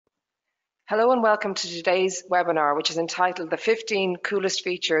Hello and welcome to today's webinar, which is entitled The 15 Coolest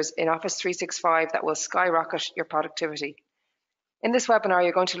Features in Office 365 That Will Skyrocket Your Productivity. In this webinar,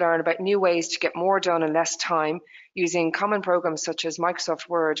 you're going to learn about new ways to get more done in less time using common programs such as Microsoft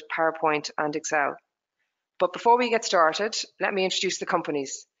Word, PowerPoint, and Excel. But before we get started, let me introduce the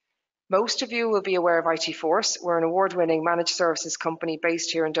companies. Most of you will be aware of IT Force. We're an award-winning managed services company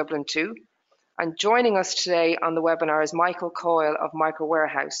based here in Dublin too. And joining us today on the webinar is Michael Coyle of Micro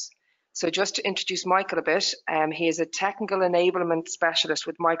Warehouse. So just to introduce Michael a bit, he is a technical enablement specialist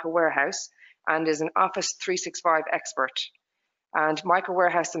with Micro Warehouse and is an Office 365 expert. And Micro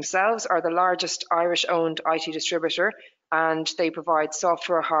Warehouse themselves are the largest Irish-owned IT distributor, and they provide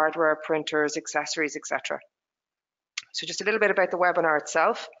software, hardware, printers, accessories, etc. So just a little bit about the webinar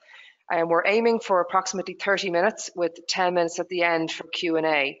itself. We're aiming for approximately 30 minutes with 10 minutes at the end for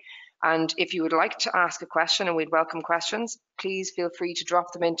Q&A. And if you would like to ask a question, and we'd welcome questions, please feel free to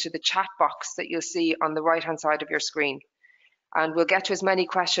drop them into the chat box that you'll see on the right-hand side of your screen. And we'll get to as many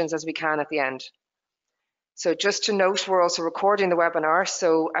questions as we can at the end. So just to note, we're also recording the webinar,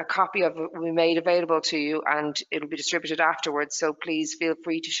 so a copy of it will be made available to you and it'll be distributed afterwards. So please feel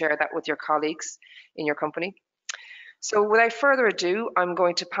free to share that with your colleagues in your company. So without further ado, I'm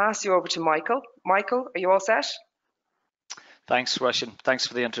going to pass you over to Michael. Michael, are you all set? Thanks, Rushan. Thanks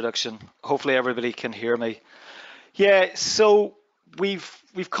for the introduction. Hopefully everybody can hear me. Yeah, so we've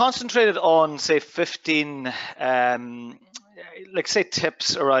concentrated on, say, 15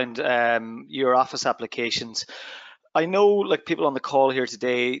 tips around your Office applications. I know, like, people on the call here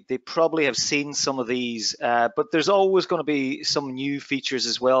today, they probably have seen some of these, but there's always going to be some new features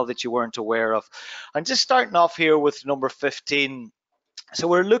as well that you weren't aware of. I'm just starting off here with number 15. So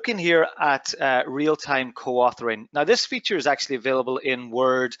we're looking here at real-time co-authoring. Now this feature is actually available in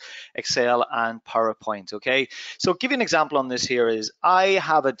Word, Excel, and PowerPoint, okay? So I'll give you an example on this here is, I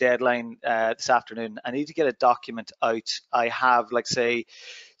have a deadline this afternoon. I need to get a document out. I have, like, say,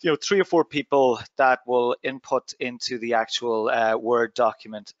 3 or 4 people that will input into the actual Word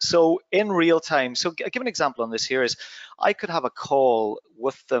document. So in real time, so I'll give an example on this here is, I could have a call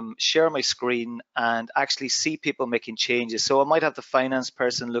with them, share my screen, and actually see people making changes. So I might have the finance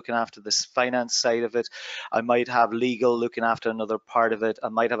person looking after this finance side of it. I might have legal looking after another part of it. I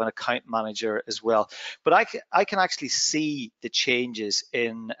might have an account manager as well. But I can actually see the changes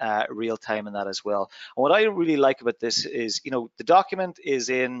in real time in that as well. And what I really like about this is, the document is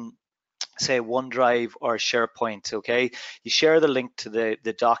in, say, OneDrive or SharePoint, okay? You share the link to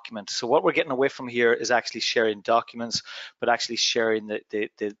the document. So what we're getting away from here is actually sharing documents, but actually sharing the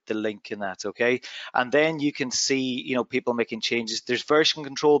link in that, okay? And then you can see, people making changes. There's version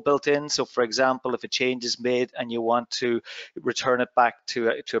control built in. So for example, if a change is made and you want to return it back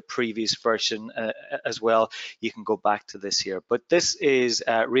to a previous version as well, you can go back to this here. But this is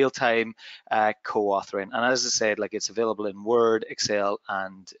real-time co-authoring. And as I said, like, it's available in Word, Excel,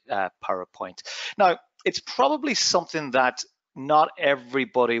 and PowerPoint. Now, it's probably something that not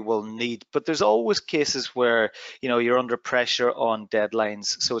everybody will need, but there's always cases where, you're under pressure on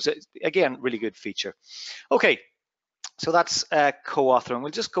deadlines. So it's, again, really good feature. Okay, so that's co-authoring.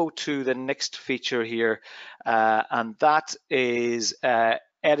 We'll just go to the next feature here, and that is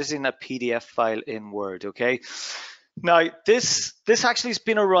editing a PDF file in Word, okay? Now, this actually has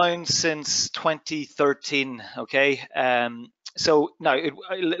been around since 2013, okay? So now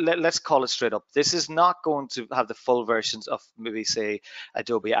let's call it straight up. This is not going to have the full versions of, maybe, say,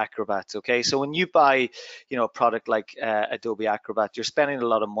 Adobe Acrobat, okay? So when you buy, a product like Adobe Acrobat, you're spending a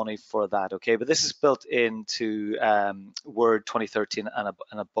lot of money for that, okay? But this is built into Word 2013 and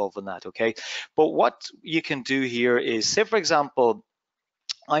above on that, okay? But what you can do here is, say, for example,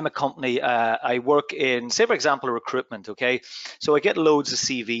 I'm a company, I work in, say, for example, recruitment, okay? So I get loads of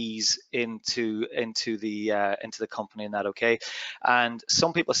CVs into the company in that, okay? And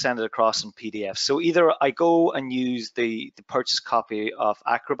some people send it across in PDF. So either I go and use the purchase copy of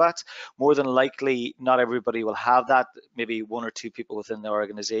Acrobat. More than likely, not everybody will have that. Maybe 1 or 2 people within the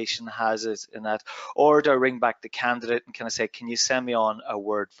organization has it in that. Or do I ring back the candidate and kind of say, can you send me on a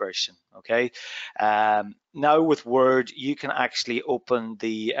Word version, okay? Now with Word, you can actually open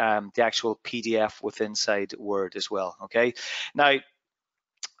the actual PDF with inside Word as well, okay? Now,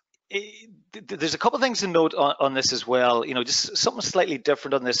 there's a couple of things to note on this as well, just something slightly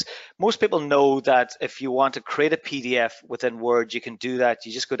different on this. Most people know that if you want to create a PDF within Word, you can do that.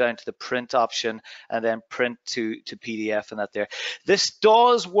 You just go down to the print option and then print to PDF and that there. This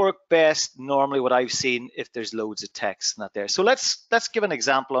does work best normally, what I've seen, if there's loads of text and that there. So let's give an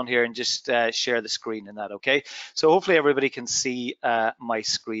example on here and just share the screen in that, okay? So hopefully everybody can see my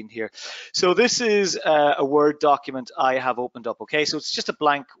screen here. So this is a Word document I have opened up, okay? So it's just a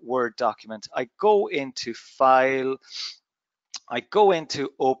blank Word Word document, I go into File, I go into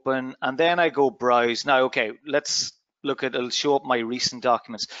Open, and then I go Browse. Now, okay, let's look at, it'll show up my recent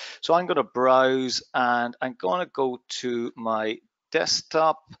documents. So I'm going to browse, and I'm going to go to my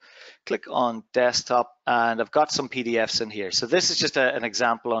desktop, click on desktop, and I've got some PDFs in here. So this is just an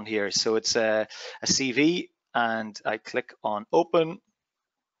example on here. So it's a CV, and I click on Open,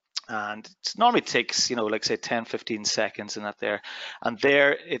 and it normally takes, you know, like say 10-15 seconds in that there, and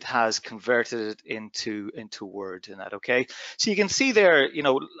there it has converted it into Word in that. Okay, so you can see there, you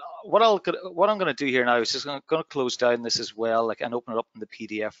know, what I'm going to do here now is just going to close down this as well, like, and open it up in the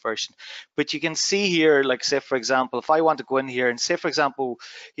PDF version. But you can see here, like say for example, if I want to go in here and say for example,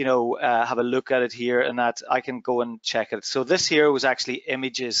 you know, have a look at it here, and that I can go and check it. So this here was actually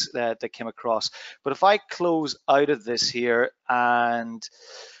images that came across. But if I close out of this here and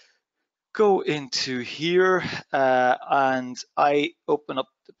go into here, and I open up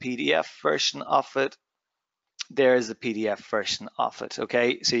the PDF version of it, there's the PDF version of it.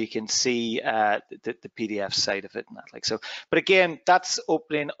 Okay, so you can see the PDF side of it and that, like so. But again, that's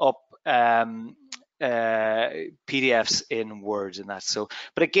opening up PDFs in Word and that. So,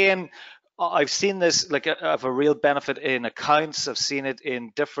 but again, I've seen this like of a real benefit in accounts. I've seen it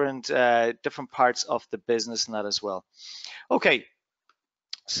in different parts of the business and that as well. Okay.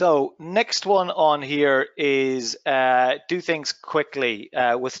 So next one on here is do things quickly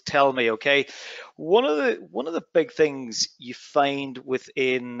with Tell Me. Okay, one of the big things you find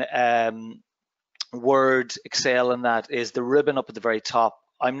within Word, Excel, and that is the ribbon up at the very top.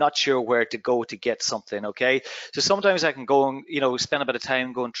 I'm not sure where to go to get something. Okay, so sometimes I can go and, you know, spend a bit of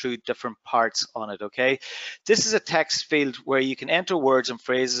time going through different parts on it. Okay, this is a text field where you can enter words and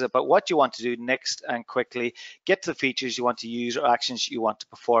phrases about what you want to do next and quickly get to the features you want to use or actions you want to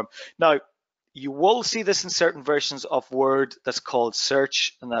perform. Now, you will see this in certain versions of Word that's called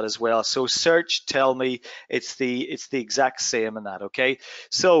search and that as well. So search, Tell Me, it's the exact same in that. Okay,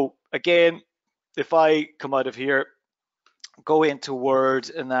 so again, if I come out of here, go into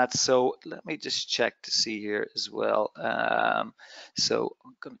Word and that, so let me just check to see here as well. So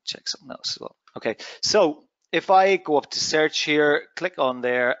I'm going to check something else as well. Okay, so if I go up to search here, click on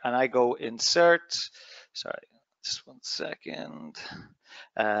there, and I go insert, sorry, just 1 second,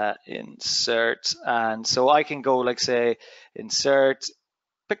 insert, and so I can go like say insert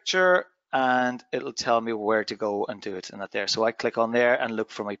picture, and it'll tell me where to go and do it and that there. So I click on there and look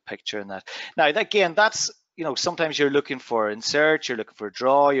for my picture in that. Now again, that's, you know, sometimes you're looking for insert, you're looking for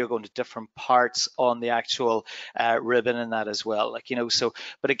draw, you're going to different parts on the actual ribbon in that as well, like, you know. So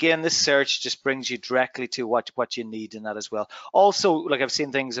but again, this search just brings you directly to what you need in that as well. Also, like I've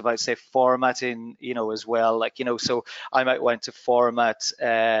seen things about say formatting, you know, as well, like, you know, so I might want to format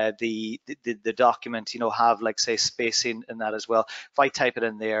the document, you know, have like say spacing in that as well. If I type it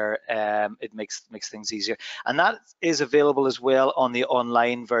in there, it makes things easier, and that is available as well on the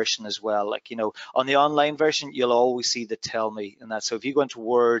online version as well. Like, you know, on the online version you'll always see the Tell Me and that. So if you go into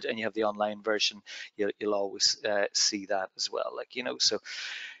Word and you have the online version, you'll always see that as well, like, you know. So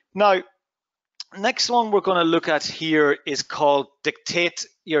now next one we're going to look at here is called Dictate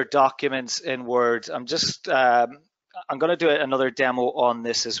Your Documents in Word. I'm going to do another demo on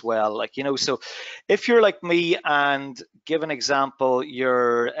this as well, like, you know. So if you're like me and give an example,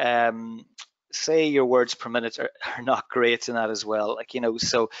 your say your words per minute are not great in that as well, like, you know.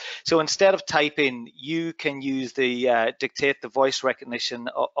 So instead of typing, you can use the dictate the voice recognition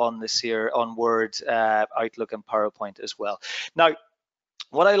on this here on Word, Outlook, and PowerPoint as well. Now,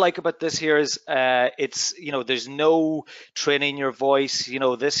 what I like about this here is it's, you know, there's no training your voice. You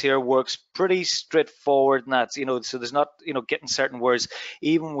know, this here works pretty straightforward, and that's, you know, so there's not, you know, getting certain words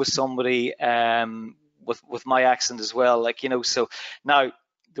even with somebody with my accent as well, like, you know. So now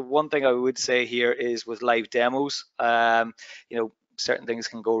the one thing I would say here is with live demos, you know, certain things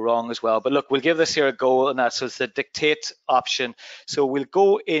can go wrong as well. But look, we'll give this here a go, and that, so it's the dictate option. So we'll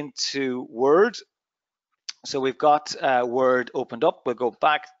go into Word. So we've got Word opened up. We'll go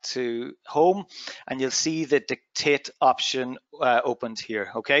back to home, and you'll see the dictate option opened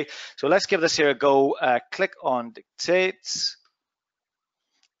here. Okay, so let's give this here a go. Click on dictate.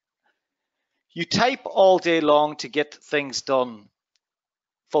 You type all day long to get things done.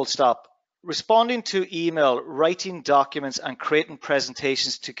 Full stop. Responding to email, writing documents, and creating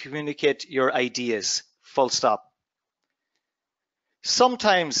presentations to communicate your ideas. Full stop.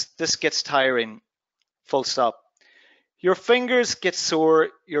 Sometimes this gets tiring. Full stop. Your fingers get sore,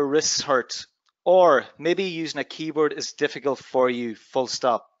 your wrists hurt, or maybe using a keyboard is difficult for you. Full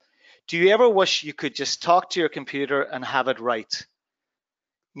stop. Do you ever wish you could just talk to your computer and have it right?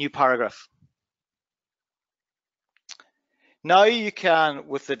 New paragraph. Now you can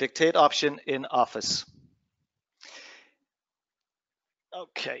with the dictate option in Office.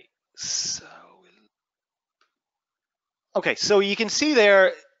 Okay, so you can see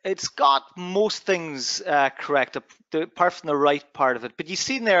there it's got most things correct apart from the right part of it, but you've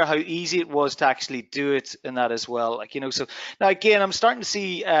seen there how easy it was to actually do it in that as well. Like, you know, so now again, I'm starting to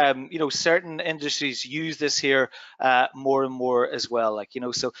see, you know, certain industries use this here more and more as well. Like, you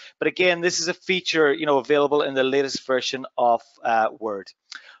know, so, but again, this is a feature, you know, available in the latest version of Word.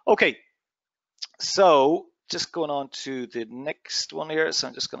 Okay, so just going on to the next one here. So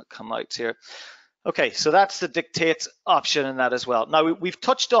I'm just going to come out here. Okay, so that's the dictate option in that as well. Now we've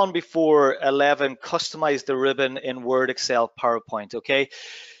touched on before 11, customize the ribbon in Word, Excel, PowerPoint, okay?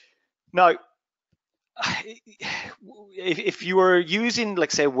 Now, if you were using, like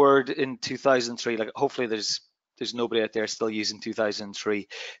say, Word in 2003, like hopefully there's nobody out there still using 2003.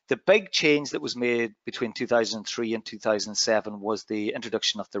 The big change that was made between 2003 and 2007 was the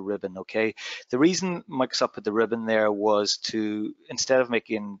introduction of the ribbon, okay? The reason Microsoft put the ribbon there was to, instead of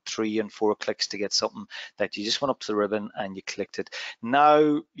making 3 and 4 clicks to get something, that you just went up to the ribbon and you clicked it.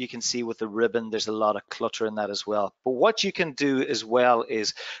 Now you can see with the ribbon, there's a lot of clutter in that as well. But what you can do as well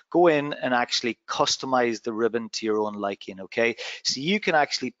is go in and actually customize the ribbon to your own liking, okay? So you can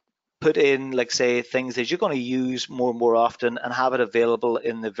actually put in, like say, things that you're going to use more and more often and have it available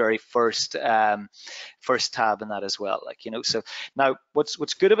in the very first first tab in that as well. Like, you know, so now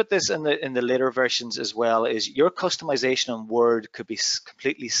what's good about this in the later versions as well is your customization in Word could be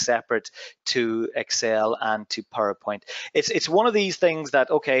completely separate to Excel and to PowerPoint. It's one of these things that,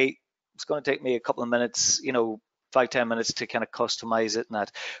 okay, it's going to take me a couple of minutes, you know, 5-10 minutes to kind of customize it and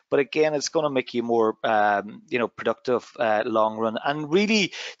that, but again, it's going to make you more you know, productive long run. And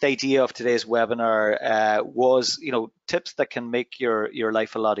really the idea of today's webinar was, you know, tips that can make your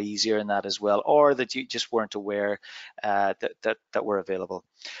life a lot easier in that as well, or that you just weren't aware that were available.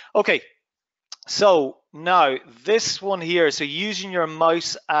 Okay, so now this one here, so using your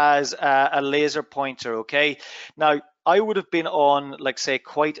mouse as a laser pointer, okay? Now I would have been on, like say,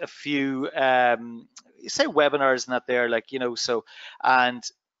 quite a few say webinars and that there, like, you know, so, and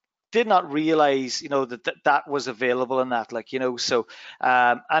did not realize, you know, that was available in that, like, you know, so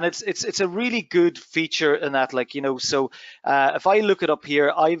and it's a really good feature in that, like, you know, so if I look it up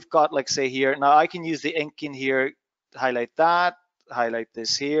here, I've got, like say here, now I can use the ink in here, highlight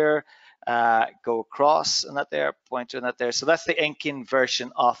this here, go across and that there, pointer and that there. So that's the inking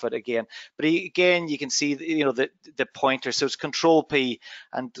version of it again. But again, you can see, you know, the pointer. So it's Control P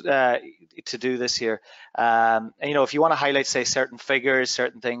and to do this here. And, you know, if you want to highlight, say, certain figures,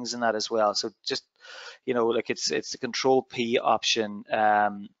 certain things in that as well. So just, you know, like it's the Control P option.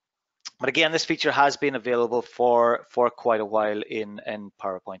 But again, this feature has been available for quite a while in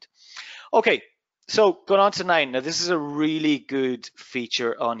PowerPoint. Okay. So going on to 9, now this is a really good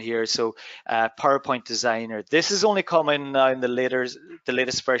feature on here. So PowerPoint Designer, this is only coming now in the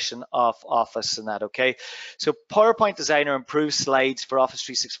latest version of Office and that, okay? So PowerPoint Designer improves slides for Office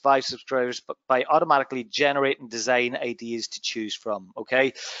 365 subscribers by automatically generating design ideas to choose from,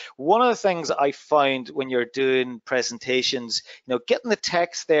 okay? One of the things I find when you're doing presentations, you know, getting the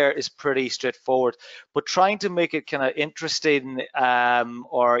text there is pretty straightforward, but trying to make it kind of interesting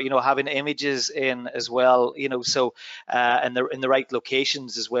or, you know, having images in as well, you know, so and they're in the right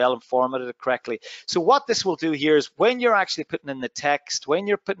locations as well and formatted it correctly. So what this will do here is when you're actually putting in the text, when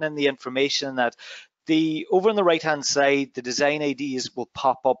you're putting in the information, that over on the right hand side, the design ideas will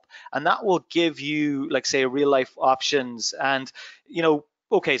pop up, and that will give you, like say, real life options. And, you know,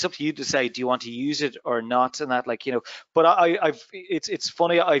 okay, it's up to you to decide, do you want to use it or not, and that, like, you know, but it's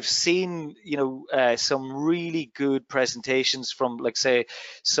funny, I've seen, you know, some really good presentations from, like say,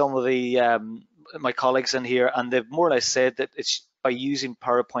 some of the my colleagues in here, and they've more or less said that it's by using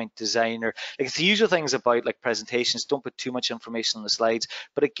PowerPoint Designer. Like, it's the usual things about, like, presentations, don't put too much information on the slides,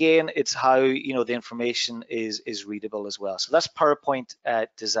 but again, it's how, you know, the information is readable as well. So that's PowerPoint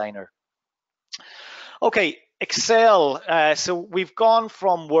Designer. Okay, Excel. So we've gone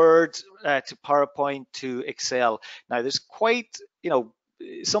from Word to PowerPoint to Excel. Now there's quite, you know,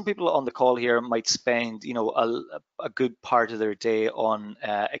 some people on the call here might spend, you know, a good part of their day on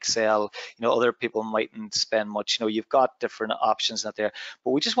Excel. You know, other people mightn't spend much. You know, you've got different options out there, but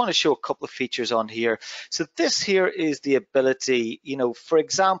we just want to show a couple of features on here. So this here is the ability, you know, for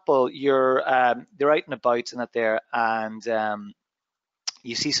example, you're out and about and out there, and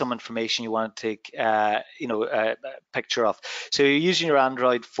you see some information you want to take, a picture of. So you're using your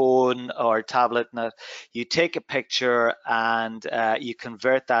Android phone or tablet, and you take a picture and you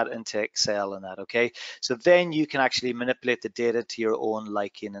convert that into Excel and that. Okay, so then you can actually manipulate the data to your own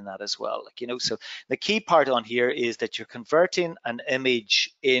liking in that as well. So the key part on here is that you're converting an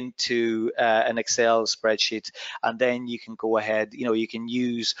image into an Excel spreadsheet, and then you can go ahead. You can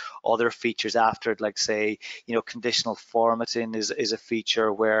use other features after it, like say, conditional formatting is a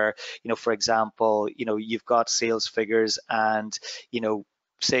feature where, for example, you've got sales figures and,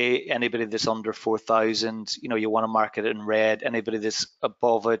 say anybody that's under 4,000, you want to mark it in red. Anybody that's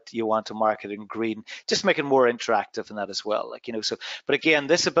above it, you want to mark it in green. Just make it more interactive in that as well. So, but again,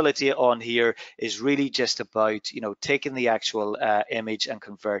 this ability on here is really just about, taking the actual image and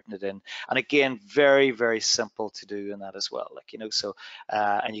converting it in. And again, very, very simple to do in that as well. So,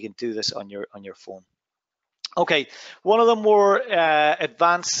 and you can do this on your phone. Okay, one of the more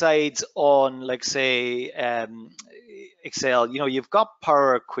advanced sides on, like say, Excel, you've got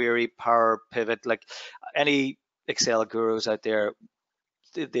Power Query, Power Pivot, like any Excel gurus out there,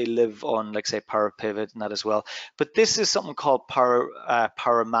 they live on, like say, Power Pivot and that as well. But this is something called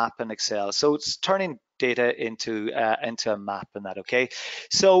Power Map in Excel. So it's turning data into a map and that. Okay,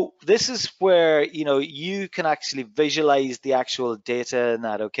 so this is where you can actually visualize the actual data and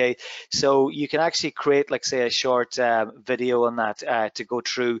that. Okay, so you can actually create, like say, a short video on that to go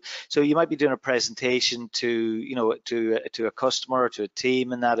through. So you might be doing a presentation to to a customer or to a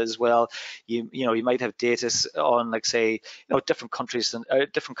team and that as well. You might have data on, like say, different countries and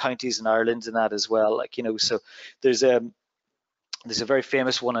different counties in Ireland and that as well. So there's a very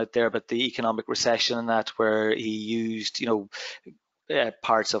famous one out there about the economic recession and that, where he used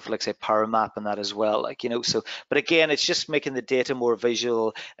parts of, like say, Power Map and that as well. So, but again, it's just making the data more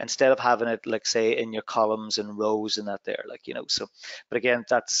visual instead of having it, like say, in your columns and rows and that there. So, but again,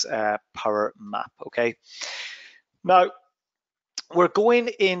 that's Power Map. Okay, now we're going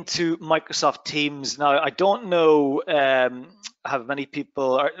into Microsoft Teams. Now, I don't know how many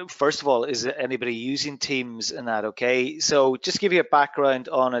people are, first of all, is anybody using Teams in that? Okay, so just give you a background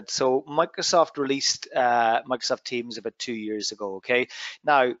on it. So Microsoft released Microsoft Teams about 2 years ago. Okay,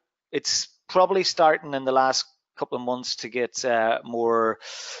 now it's probably starting in the last couple of months to get more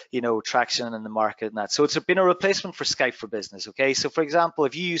traction in the market and that. So it's been a replacement for Skype for Business. Okay, so for example,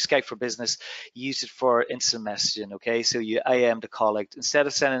 if you use Skype for Business, you use it for instant messaging. Okay, so you IM'd a colleague, instead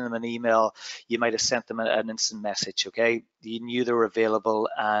of sending them an email, you might have sent them an instant message. Okay, you knew they were available,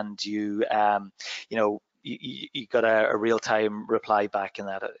 and you got a real-time reply back in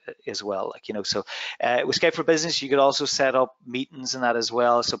that as well. So with Skype for Business, you could also set up meetings in that as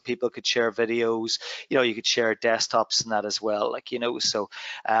well, so people could share videos. You could share desktops in that as well. So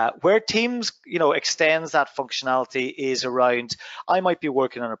where Teams extends that functionality is around, I might be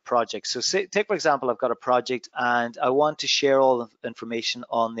working on a project. So take for example, I've got a project and I want to share all the information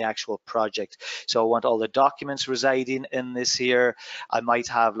on the actual project. So I want all the documents residing in this here. I might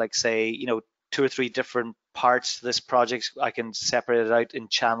have, like say, 2 or 3 different parts to this project. I can separate it out in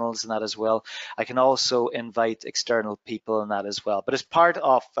channels and that as well. I can also invite external people in that as well, but it's part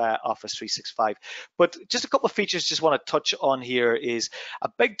of Office 365. But just a couple of features just want to touch on here is a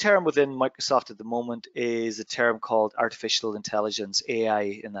big term within Microsoft at the moment is a term called artificial intelligence,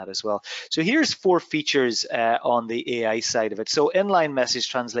 AI in that as well. So here's 4 features on the AI side of it. So inline message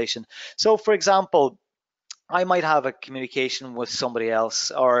translation. So for example, I might have a communication with somebody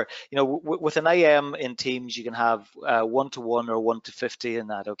else, or with an IM in Teams, you can have 1-to-1 or 1-to-50 in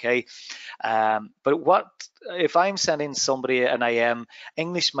that. Okay, but what if I'm sending somebody an IM?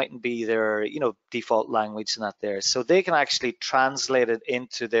 English mightn't be their default language in that there, so they can actually translate it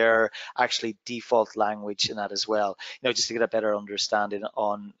into their actually default language in that as well. Just to get a better understanding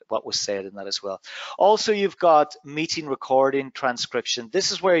on what was said in that as well. Also, you've got meeting recording transcription.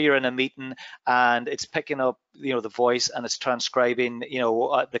 This is where you're in a meeting and it's picking up the voice and it's transcribing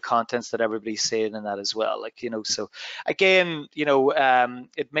the contents that everybody's saying in that as well. So again,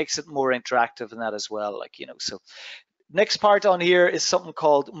 it makes it more interactive in that as well. So next part on here is something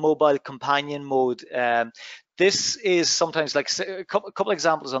called mobile companion mode. This is sometimes, like a couple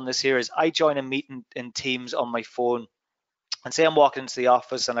examples on this here is I join a meeting in Teams on my phone, and say I'm walking into the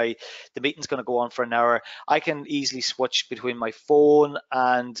office and the meeting's going to go on for an hour. I can easily switch between my phone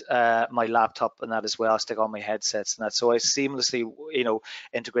and my laptop and that as well. I stick on my headsets and that, so I seamlessly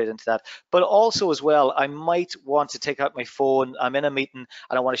integrate into that. But also as well, I might want to take out my phone. I'm in a meeting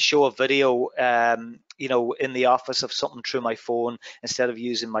and I want to show a video you know, in the office of something through my phone instead of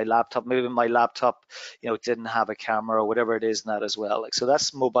using my laptop. Maybe my laptop, you know, didn't have a camera or whatever it is in that as well. Like, so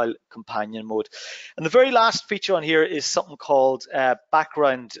that's mobile companion mode. And the very last feature on here is something called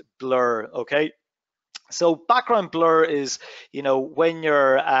background blur. Okay. So background blur is, you know, when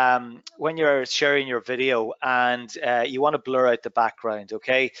you're sharing your video and you want to blur out the background.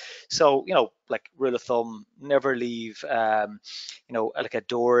 Okay, so you know, like rule of thumb, never leave, you know, like a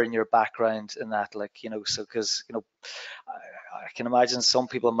door in your background and that, like, you know, so because you know, I can imagine some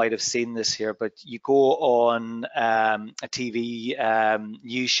people might have seen this here, but you go on a TV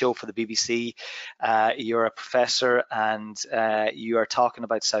news show for the BBC, you're a professor and you are talking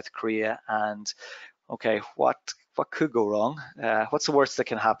about South Korea and okay, what could go wrong? What's the worst that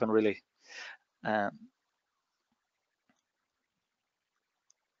can happen, really? Um,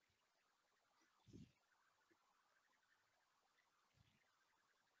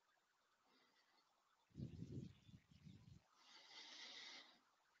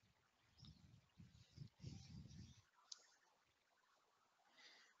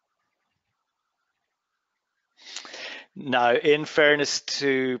 Now, in fairness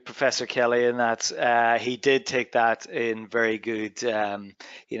to Professor Kelly, in that he did take that in very good,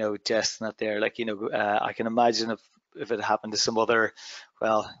 you know, jest not there. Like, you know, I can imagine if it happened to some other,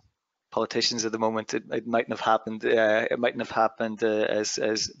 well, politicians at the moment, it mightn't have happened. It mightn't have happened as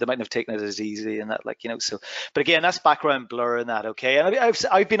they mightn't have taken it as easy and that, like, you know. So, but again, that's background blur and that. Okay, and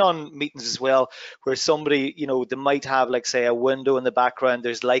I've been on meetings as well where somebody, you know, they might have, like, say, a window in the background.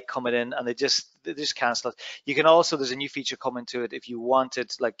 There's light coming in, and they just cancel it. You can also, there's a new feature coming to it, if you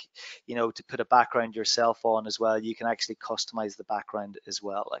wanted, like, you know, to put a background yourself on as well. You can actually customize the background as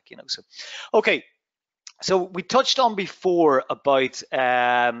well, like, you know. So, okay. So we touched on before about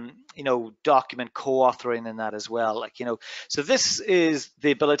you know, document co-authoring and that as well, like, you know. So this is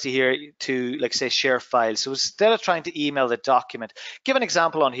the ability here to, like, say, share files. So instead of trying to email the document, give an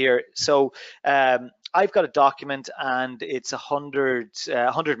example on here. So I've got a document and it's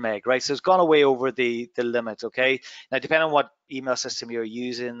 100 meg, right? So it's gone away over the limit. Okay, now depending on what email system you're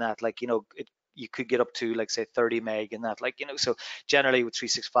using, that, like, you know, you could get up to, like, say, 30 meg and that, like, you know. So generally with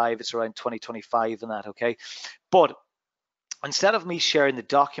 365 it's around 2025 and that. Okay, but instead of me sharing the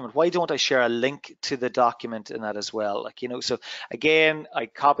document, why don't I share a link to the document in that as well, like, you know. So again, I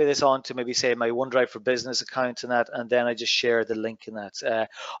copy this onto maybe, say, my OneDrive for Business account and that, and then I just share the link in that.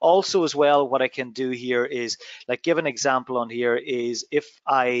 Also as well, what I can do here is, like, give an example on here is if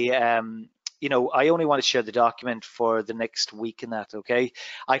I you know, I only want to share the document for the next week and that. Okay,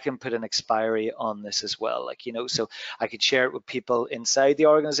 I can put an expiry on this as well, like, you know. So I can share it with people inside the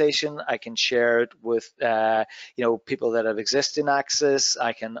organization. I can share it with you know, people that have existing access.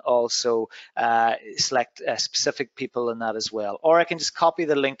 I can also select specific people in that as well, or I can just copy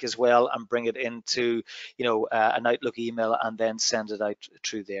the link as well and bring it into, you know, an Outlook email and then send it out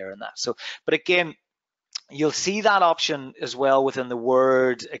through there and that. So, but again, you'll see that option as well within the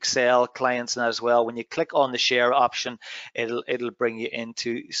Word, Excel clients and that as well. When you click on the share option, it'll bring you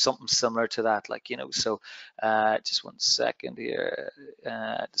into something similar to that, like, you know. So just one second here,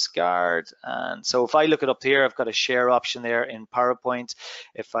 discard. And so if I look it up here, I've got a share option there in PowerPoint.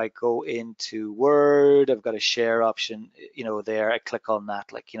 If I go into Word, I've got a share option, you know, there. I click on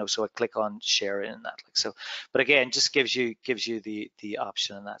that, like, you know, so I click on sharing and that, like, so. But again, just gives you the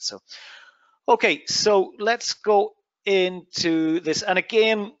option in that. So okay, so let's go into this. And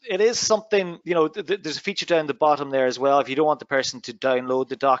again, it is something, you know, there's a feature down the bottom there as well. If you don't want the person to download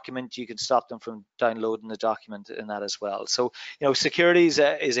the document, you can stop them from downloading the document in that as well. So, you know, security is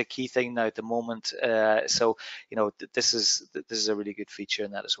a key thing now at the moment. So, you know, this is a really good feature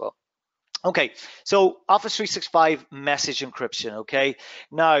in that as well. Okay, so Office 365 message encryption. Okay,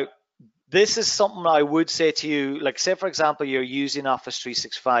 now this is something I would say to you, like, say for example you're using Office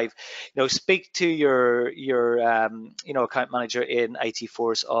 365, you know, speak to your you know, account manager in IT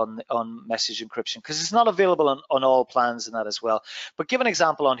Force on message encryption, because it's not available on all plans and that as well. But give an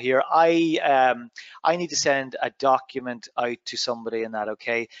example on here. I need to send a document out to somebody in that.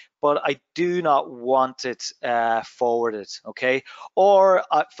 Okay, but I do not want it forwarded. Okay, or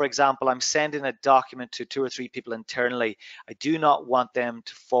for example, I'm sending a document to 2 or 3 people internally. I do not want them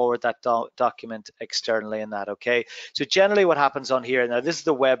to forward that document externally in that. Okay, so generally what happens on here, now this is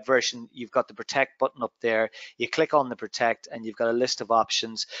the web version, you've got the protect button up there. You click on the protect and you've got a list of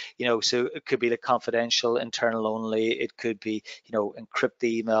options, you know. So it could be the confidential, internal only, it could be, you know, encrypt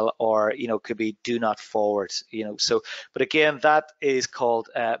the email, or, you know, could be do not forward, you know. So, but again, that is called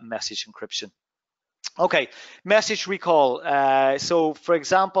message encryption. Okay, message recall. So, for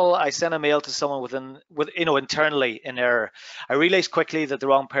example, I send a mail to someone internally in error. I realize quickly that the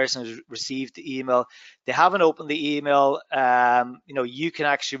wrong person has received the email. They haven't opened the email. You can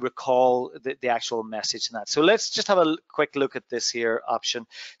actually recall the actual message in that. So let's just have a quick look at this here option.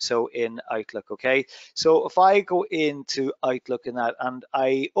 So in Outlook, okay. So if I go into Outlook in that and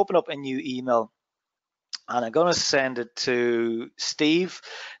I open up a new email, and I'm going to send it to Steve.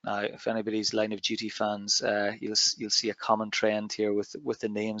 Now, if anybody's Line of Duty fans, you'll see a common trend here with the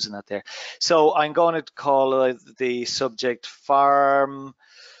names and that there. So I'm going to call the subject farm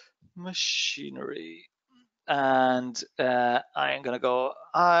machinery, and I'm going to go,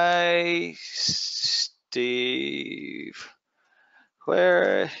 hi, Steve,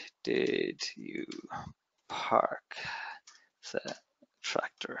 where did you park the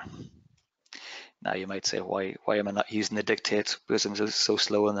tractor? Now you might say, why am I not using the dictate, because I'm so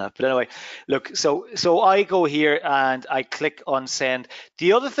slow on that. But anyway, look, so I go here and I click on send.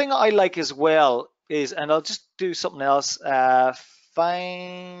 The other thing I like as well is, and I'll just do something else,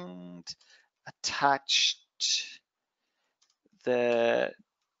 find attached the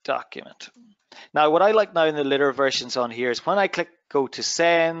document. Now what I like now in the later versions on here is when I click go to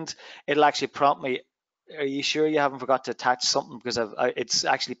send, it'll actually prompt me, are you sure you haven't forgot to attach something, because it's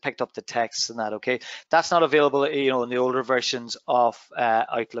actually picked up the text and that. Okay, that's not available in the older versions of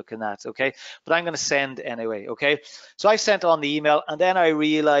Outlook and that. Okay, but I'm going to send anyway. Okay, so I sent on the email and then I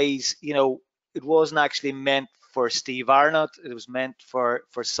realized it wasn't actually meant for Steve Arnott, it was meant for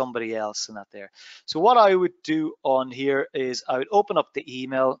somebody else and that there. So what I would do on here is I would open up the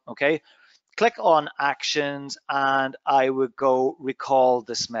email, okay, click on actions, and I would go recall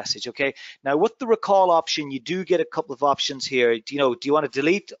this message. Okay, now with the recall option, you do get a couple of options here. Do you want to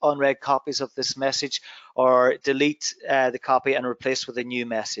delete unread copies of this message, or delete the copy and replace with a new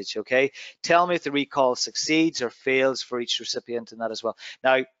message? Okay, tell me if the recall succeeds or fails for each recipient, and that as well.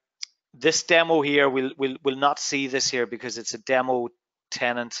 Now this demo here, we'll not see this here because it's a demo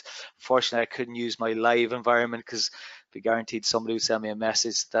tenant. Fortunately, I couldn't use my live environment because be guaranteed somebody would send me a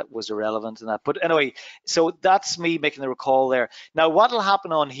message that was irrelevant in that. But anyway, so that's me making the recall there. Now what will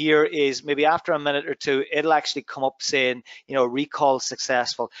happen on here is maybe after a minute or two, it'll actually come up saying, recall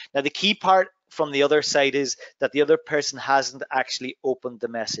successful. Now the key part from the other side is that the other person hasn't actually opened the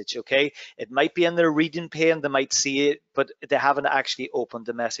message. Okay, it might be in their reading pane, they might see it, but they haven't actually opened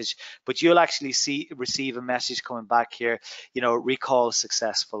the message. But you'll actually receive a message coming back here, recall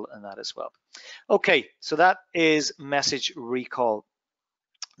successful, and that as well. Okay, so that is message recall.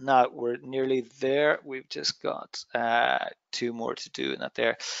 Now we're nearly there. We've just got 2 more to do in that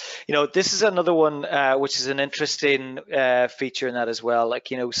there. This is another one which is an interesting feature in that as well.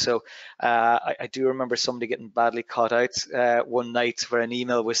 So I do remember somebody getting badly caught out one night where an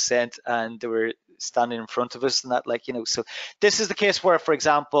email was sent and they were standing in front of us and that, so this is the case where, for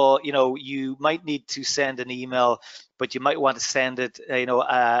example, you might need to send an email, but you might want to send it,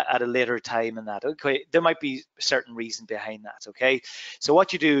 at a later time and that. Okay, there might be a certain reason behind that. Okay, so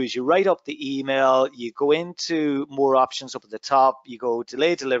what you do is you write up the email, you go into more options up at the top, you go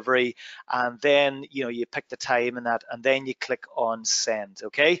delay delivery, and then you pick the time and that, and then you click on send.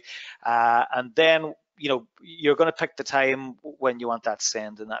 Okay, and then you're going to pick the time when you want that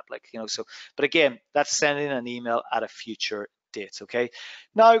send and that, so, but again, that's sending an email at a future date. Okay,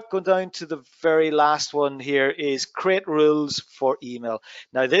 now going down to the very last one here is create rules for email.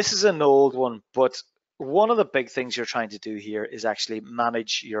 Now this is an old one, but one of the big things you're trying to do here is actually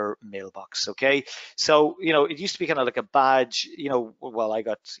manage your mailbox. Okay, so it used to be kind of like a badge. Well, I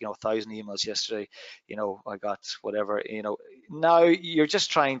got 1,000 emails yesterday. I got whatever. Now you're just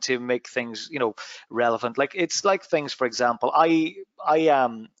trying to make things relevant. It's like things, for example, I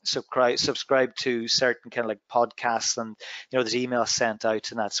subscribe to certain kind of like podcasts, and there's emails sent out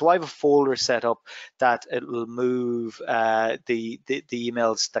and that. So I have a folder set up that it will move the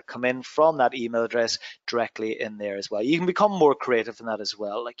emails that come in from that email address directly in there as well. You can become more creative in that as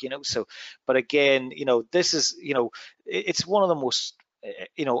well, so. But again, this is it's one of the most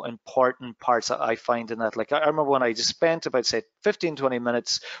important parts I find in that. I remember when I just spent about, say, 15-20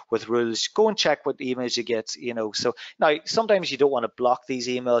 minutes with rules. Go and check what emails you get, so now sometimes you don't want to block these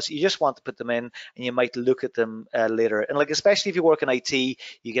emails, you just want to put them in, and you might look at them later. And especially if you work in IT,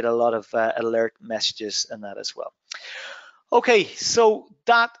 you get a lot of alert messages and that as well. Okay, so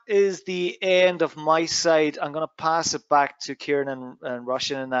that is the end of my side. I'm going to pass it back to Kieran and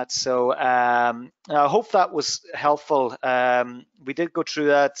Roshan and that. So I hope that was helpful. We did go through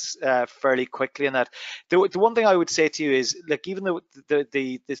that fairly quickly. And that the one thing I would say to you is, even though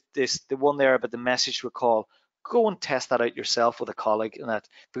the one there about the message recall, go and test that out yourself with a colleague, and that,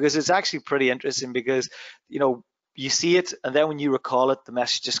 because it's actually pretty interesting, because you see it, and then when you recall it, the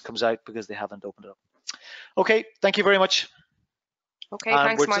message just comes out because they haven't opened it up. Okay, thank you very much. Okay,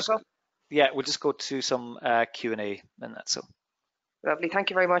 thanks, Michael. We'll just go to some Q&A and that. So lovely, thank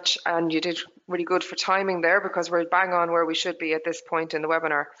you very much. And you did really good for timing there, because we're bang on where we should be at this point in the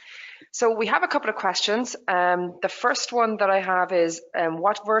webinar. So we have a couple of questions. The first one that I have is,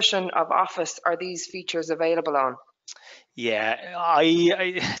 what version of Office are these features available on? Yeah,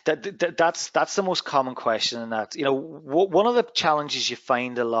 that's the most common question. And that, one of the challenges you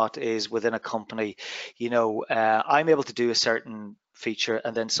find a lot is within a company, I'm able to do a certain feature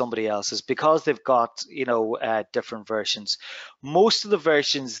and then somebody else is, because they've got different versions. Most of the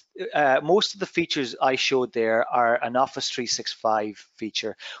versions, most of the features I showed there are an Office 365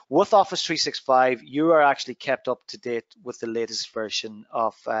 feature. With Office 365, you are actually kept up to date with the latest version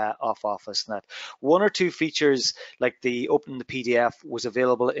of Office. And that one or two features, like the open the PDF, was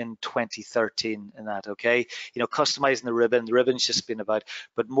available in 2013. And that, okay, customizing the ribbon's just been about.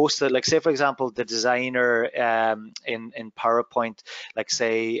 But most of the, like, say for example, the designer in PowerPoint, like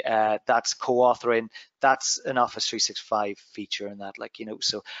say that's co-authoring, that's an Office 365 feature, and that,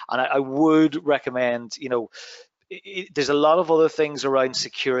 so, and I would recommend, there's a lot of other things around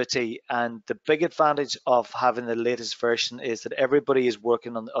security, and the big advantage of having the latest version is that everybody is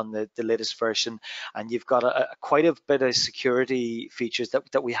working on the latest version, and you've got quite a bit of security features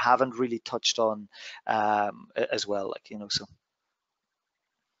that we haven't really touched on as well, so.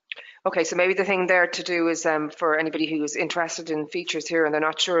 Okay, so maybe the thing there to do is, for anybody who is interested in features here and they're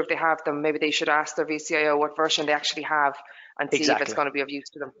not sure if they have them, maybe they should ask their VCIO what version they actually have and see if it's going to be of use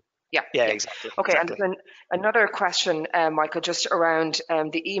to them. Yeah, exactly. Okay, exactly. And then another question, Michael, just around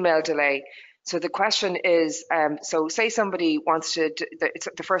the email delay. So the question is, so say somebody wants to, it's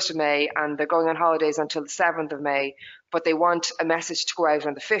the 1st of May and they're going on holidays until the 7th of May, but they want a message to go out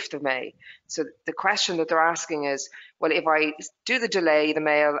on the 5th of May. So the question that they're asking is, well, if I do the delay, the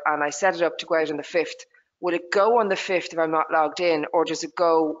mail, and I set it up to go out on the 5th, will it go on the 5th if I'm not logged in, or does it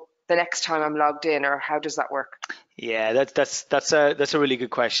go the next time I'm logged in, or how does that work? Yeah, that's a really good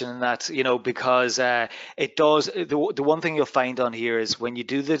question, and that's because it does, the one thing you'll find on here is when you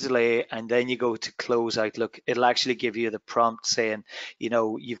do the delay and then you go to close Outlook, it'll actually give you the prompt saying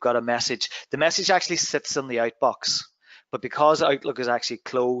you've got a message. The message actually sits in the outbox, but because Outlook is actually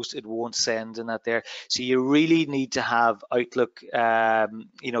closed, it won't send in that there. So you really need to have Outlook,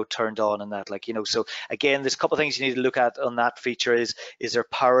 turned on and that, so again, there's a couple of things you need to look at on that feature. Is there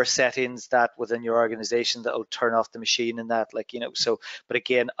power settings that within your organization that will turn off the machine and that, so, but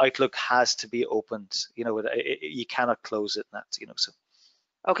again, Outlook has to be opened, you cannot close it and that, so.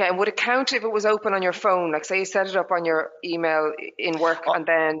 Okay, and would it count if it was open on your phone? Like say you set it up on your email in work and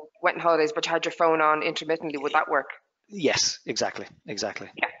then went on holidays, but you had your phone on intermittently, would that work? Yes, exactly.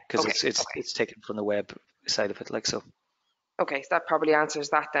 Yeah, because it's taken from the web side of it, so. Okay, so that probably answers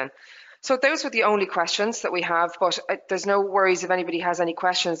that then. So those were the only questions that we have, but there's no worries if anybody has any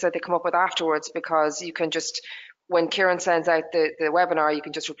questions that they come up with afterwards, because you can just, when Kieran sends out the webinar, you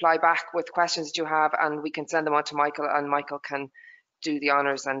can just reply back with questions that you have and we can send them on to Michael, and Michael can do the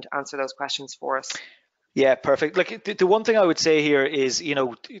honors and answer those questions for us. Yeah, perfect. Like the one thing I would say here is,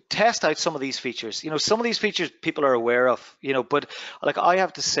 test out some of these features. Some of these features people are aware of, but like I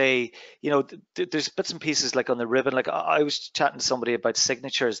have to say, there's bits and pieces like on the ribbon. Like I was chatting to somebody about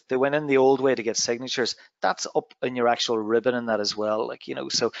signatures. They went in the old way to get signatures. That's up in your actual ribbon in that as well.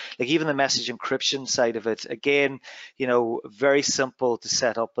 So like even the message encryption side of it, again, very simple to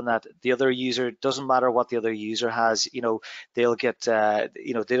set up on that. The other user, doesn't matter what the other user has, they'll get, they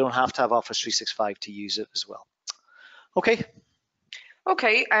don't have to have Office 365 to use it as well. Okay.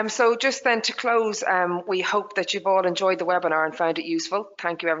 Okay, so just then to close, we hope that you've all enjoyed the webinar and found it useful.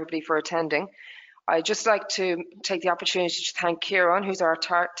 Thank you everybody for attending. I'd just like to take the opportunity to thank Kieran, who's our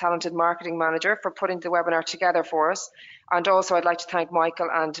talented marketing manager, for putting the webinar together for us. And also I'd like to thank Michael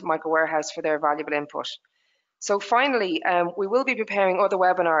and Michael Warehouse for their valuable input. So finally, we will be preparing other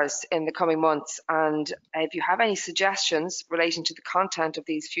webinars in the coming months, and if you have any suggestions relating to the content of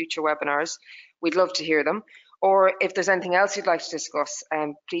these future webinars, we'd love to hear them. Or if there's anything else you'd like to discuss,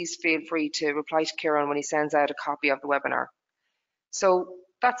 please feel free to reply to Kieran when he sends out a copy of the webinar. So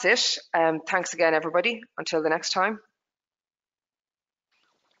that's it. Thanks again, everybody. Until the next time.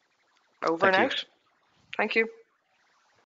 Over and out. Thank you.